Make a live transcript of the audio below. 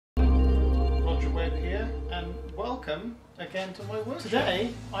Webb here, and welcome again to my workshop.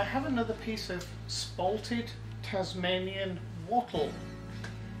 Today I have another piece of spalted Tasmanian wattle,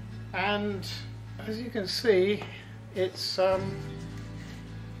 and as you can see it's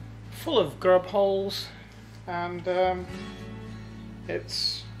full of grub holes, and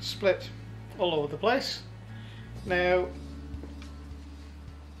it's split all over the place. Now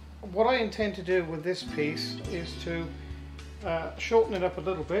what I intend to do with this piece is to shorten it up a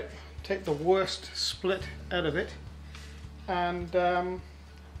little bit, take the worst split out of it, and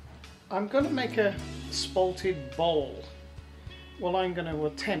I'm going to make a spalted bowl. Well, I'm going to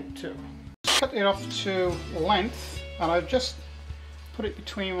attempt to. Cut it off to length, and I've just put it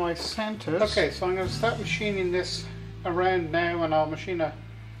between my centers. Okay, so I'm going to start machining this around now, and I'll machine a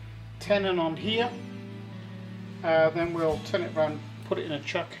tenon on here. Then we'll turn it around, put it in a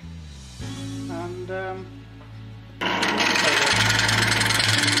chuck, and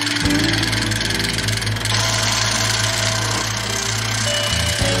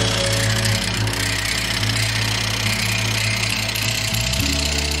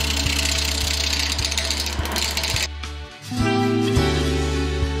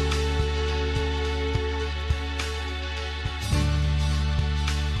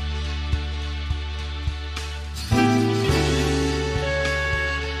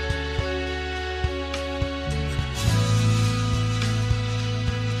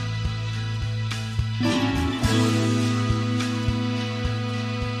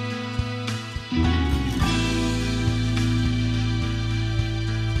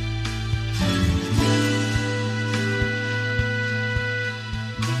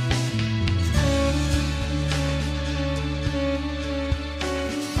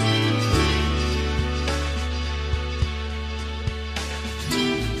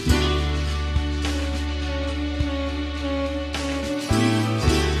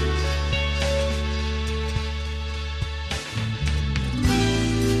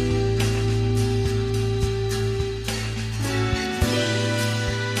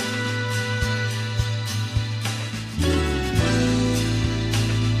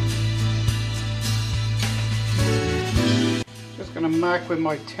going to mark where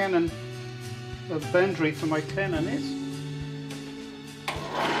my tenon, the boundary for my tenon is.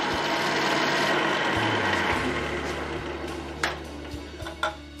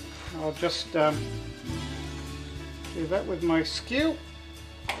 I'll just do that with my skew.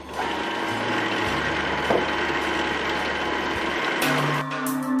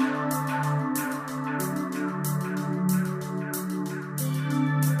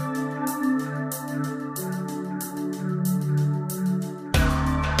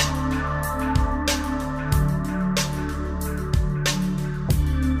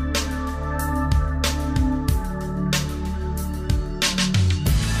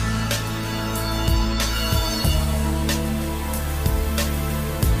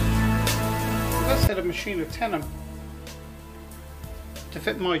 Machine a tenon to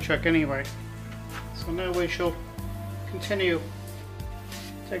fit my chuck anyway. So now we shall continue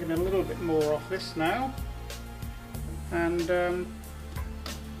taking a little bit more off this now, and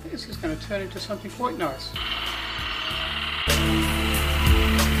this is going to turn into something quite nice.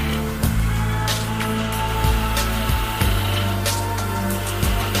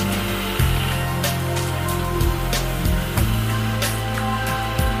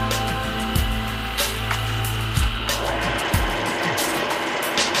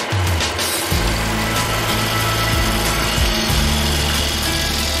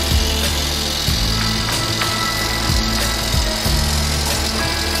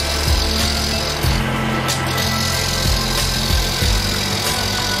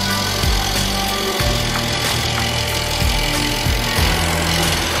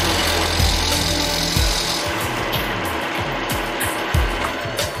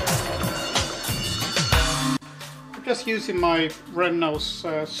 Just using my round nose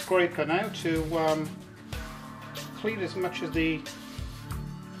scraper now to clean as much of the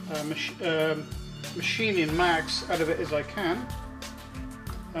machining marks out of it as I can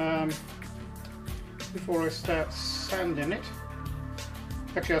before I start sanding it.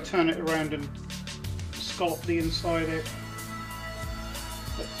 Actually, I'll turn it around and scallop the inside out,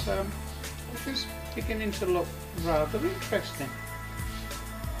 but it is beginning to look rather interesting.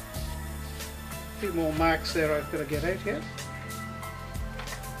 A few more marks there I've got to get out here.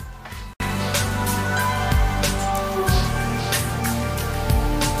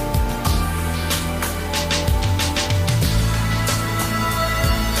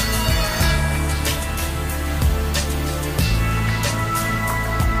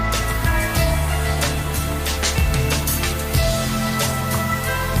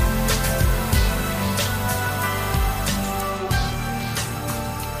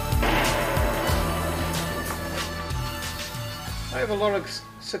 have a lot of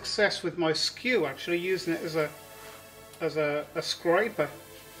success with my skew, actually using it as a scraper.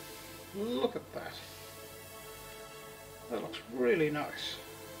 Look at that. That looks really nice.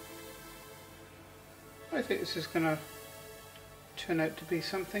 I think this is going to turn out to be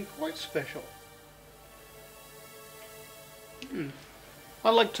something quite special. I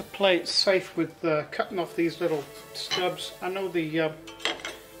like to play it safe with cutting off these little stubs. I know the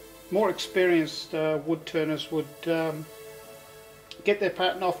more experienced wood turners would get their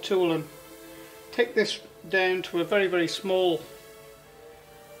pattern off tool and take this down to a very, very small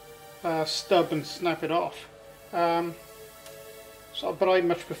stub and snap it off. But I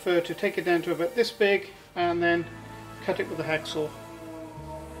much prefer to take it down to about this big and then cut it with a hacksaw.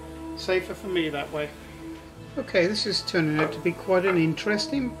 Safer for me that way. Okay, this is turning out to be quite an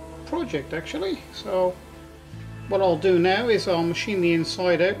interesting project actually. So what I'll do now is I'll machine the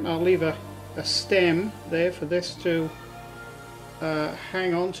inside out and I'll leave a stem there for this to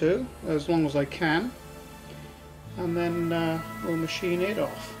hang on to as long as I can, and then we'll machine it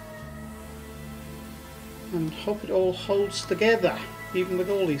off and hope it all holds together even with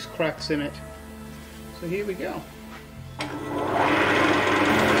all these cracks in it. So here we go.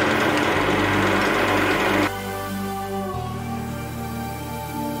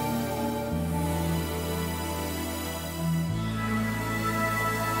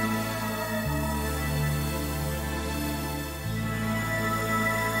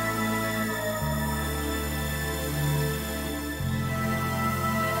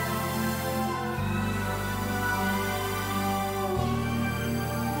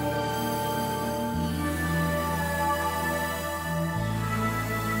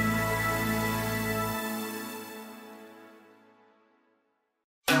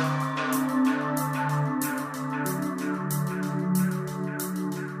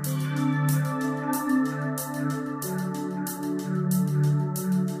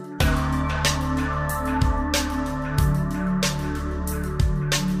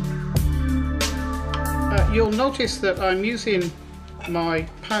 You'll notice that I'm using my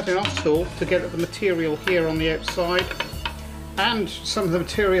pattern off tool to get at the material here on the outside and some of the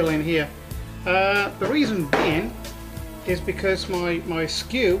material in here. The reason being is because my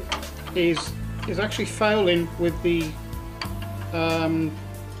skew is actually fouling with the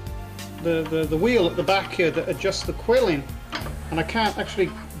wheel at the back here that adjusts the quilling, and I can't actually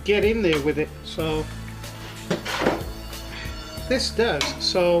get in there with it. So this does.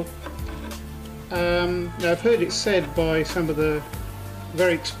 So now I've heard it said by some of the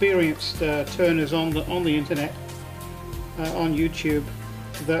very experienced turners on the internet, on YouTube,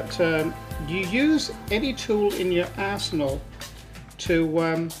 that you use any tool in your arsenal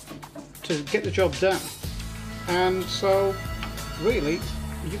to get the job done. And so really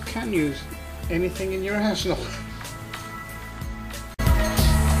you can use anything in your arsenal.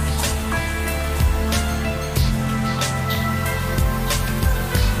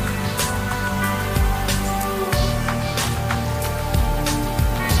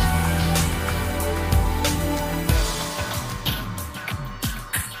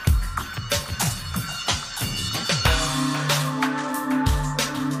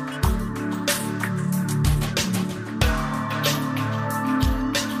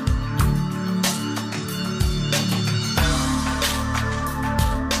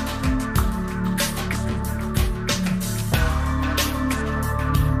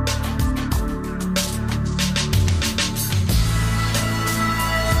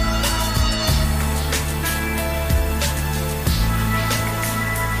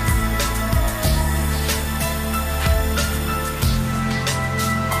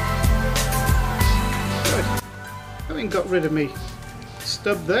 Got rid of me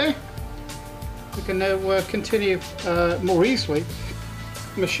stub there, we can now continue more easily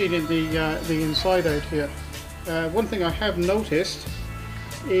machining the inside out here. One thing I have noticed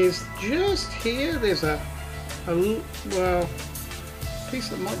is just here there's a piece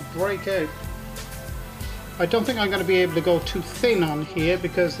that might break out. I don't think I'm going to be able to go too thin on here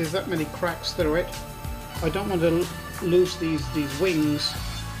because there's that many cracks through it. I don't want to lose these wings,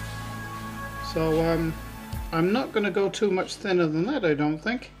 so I'm not going to go too much thinner than that, I don't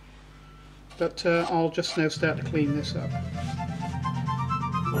think, but I'll just now start to clean this up.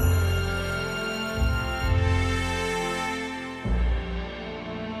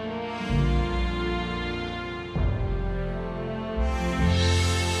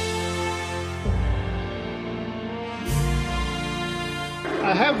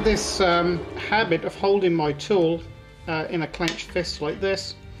 I have this habit of holding my tool in a clenched fist like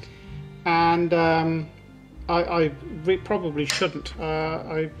this, and I probably shouldn't.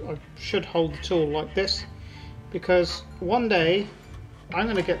 I should hold the tool like this, because one day I'm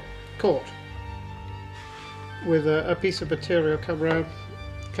going to get caught with a piece of material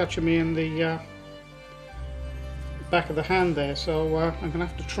catching me in the back of the hand there, so I'm going to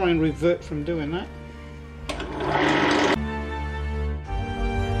have to try and revert from doing that.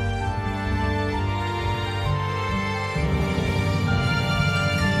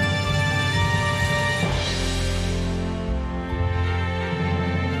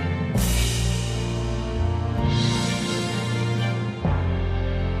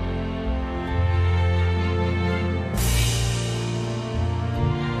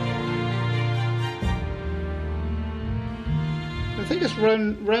 I think it's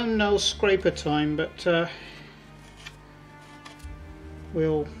round nose scraper time, but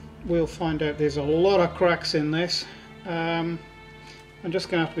we'll find out. There's a lot of cracks in this. I'm just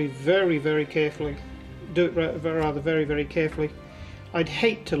going to have to be very carefully. Do it rather very carefully. I'd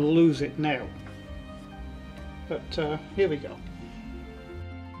hate to lose it now, but here we go.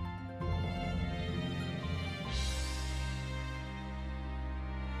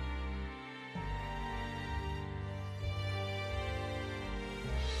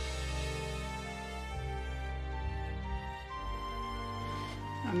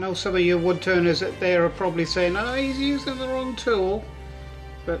 I know some of you wood turners out there are probably saying, oh, he's using the wrong tool,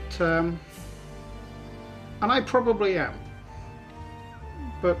 but and I probably am,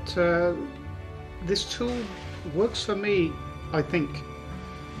 but this tool works for me, I think.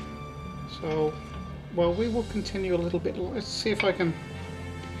 So, well, we will continue a little bit. Let's see if I can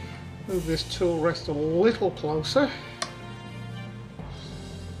move this tool rest a little closer.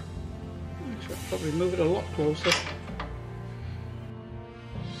 Actually, I'll probably move it a lot closer.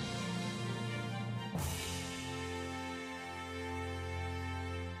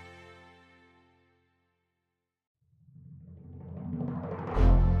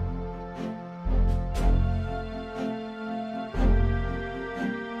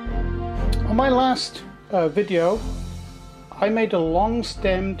 On my last video, I made a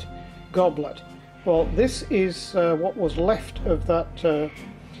long-stemmed goblet. Well, this is what was left of that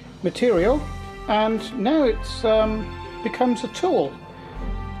material, and now it's becomes a tool,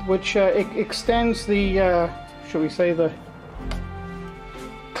 which it extends the, shall we say, the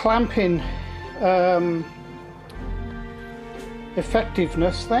clamping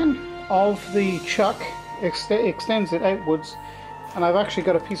effectiveness then of the chuck, extends it outwards. And I've actually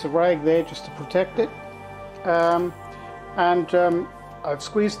got a piece of rag there just to protect it, and I've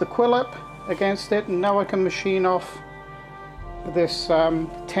squeezed the quill up against it, and now I can machine off this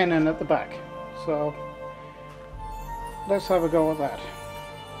tenon at the back. So let's have a go at that.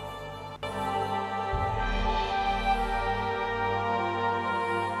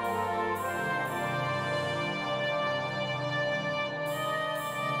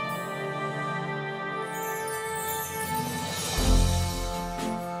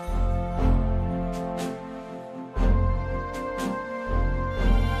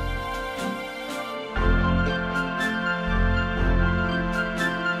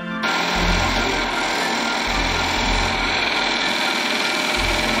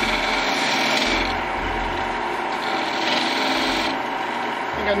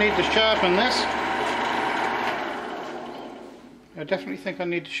 I need to sharpen this. I definitely think I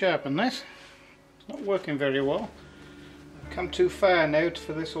need to sharpen this. It's not working very well. I've come too far now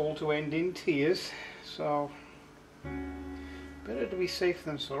for this all to end in tears, so better to be safe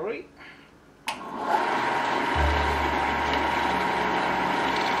than sorry. Oh,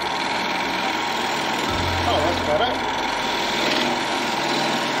 that's better.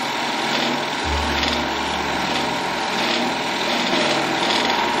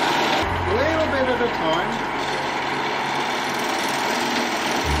 At a time.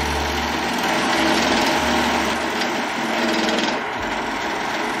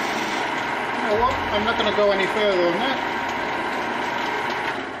 You know what? I'm not going to go any further than that.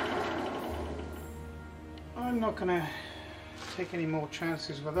 I'm not going to take any more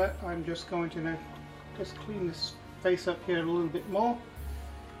chances with that. I'm just going to now just clean this face up here a little bit more,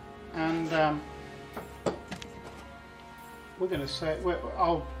 and we're going to say, well,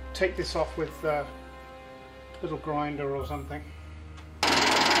 I'll take this off with a little grinder or something. I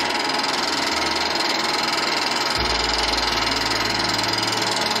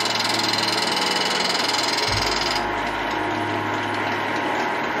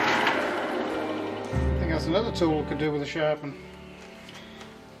think that's another tool we could do with a sharpen.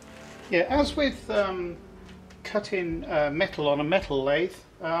 Yeah, as with cutting metal on a metal lathe,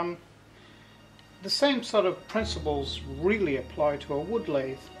 the same sort of principles really apply to a wood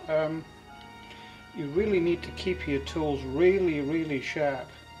lathe. You really need to keep your tools really sharp,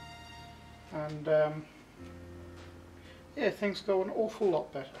 and yeah, things go an awful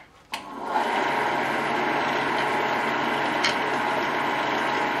lot better.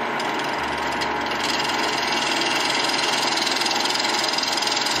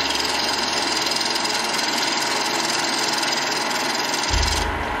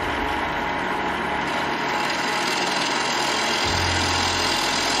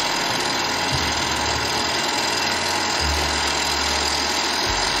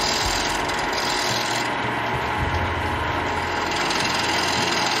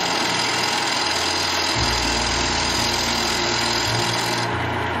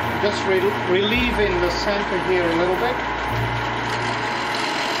 Just relieving the center here a little bit.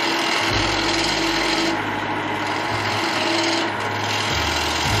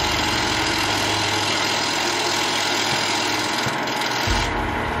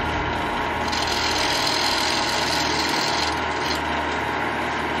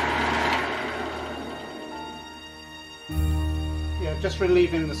 Yeah, just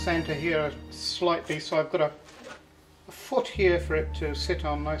relieving the center here slightly, so I've got a foot here for it to sit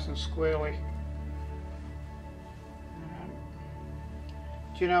on nice and squarely.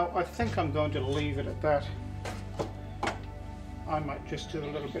 Do you know, I think I'm going to leave it at that. I might just do a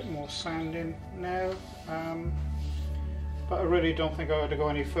little bit more sanding now, but I really don't think I ought to go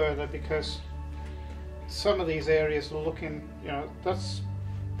any further, because some of these areas are looking, you know,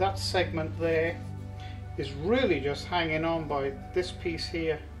 that segment there is really just hanging on by this piece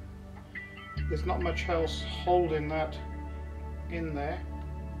here. There's not much else holding that in there.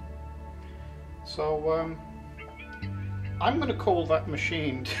 So I'm going to call that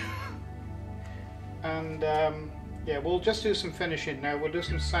machined. And yeah, we'll just do some finishing now. We'll do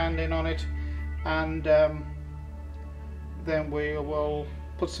some sanding on it, and then we will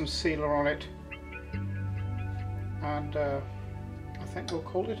put some sealer on it, and I think we'll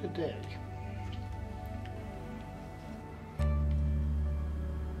call it a day.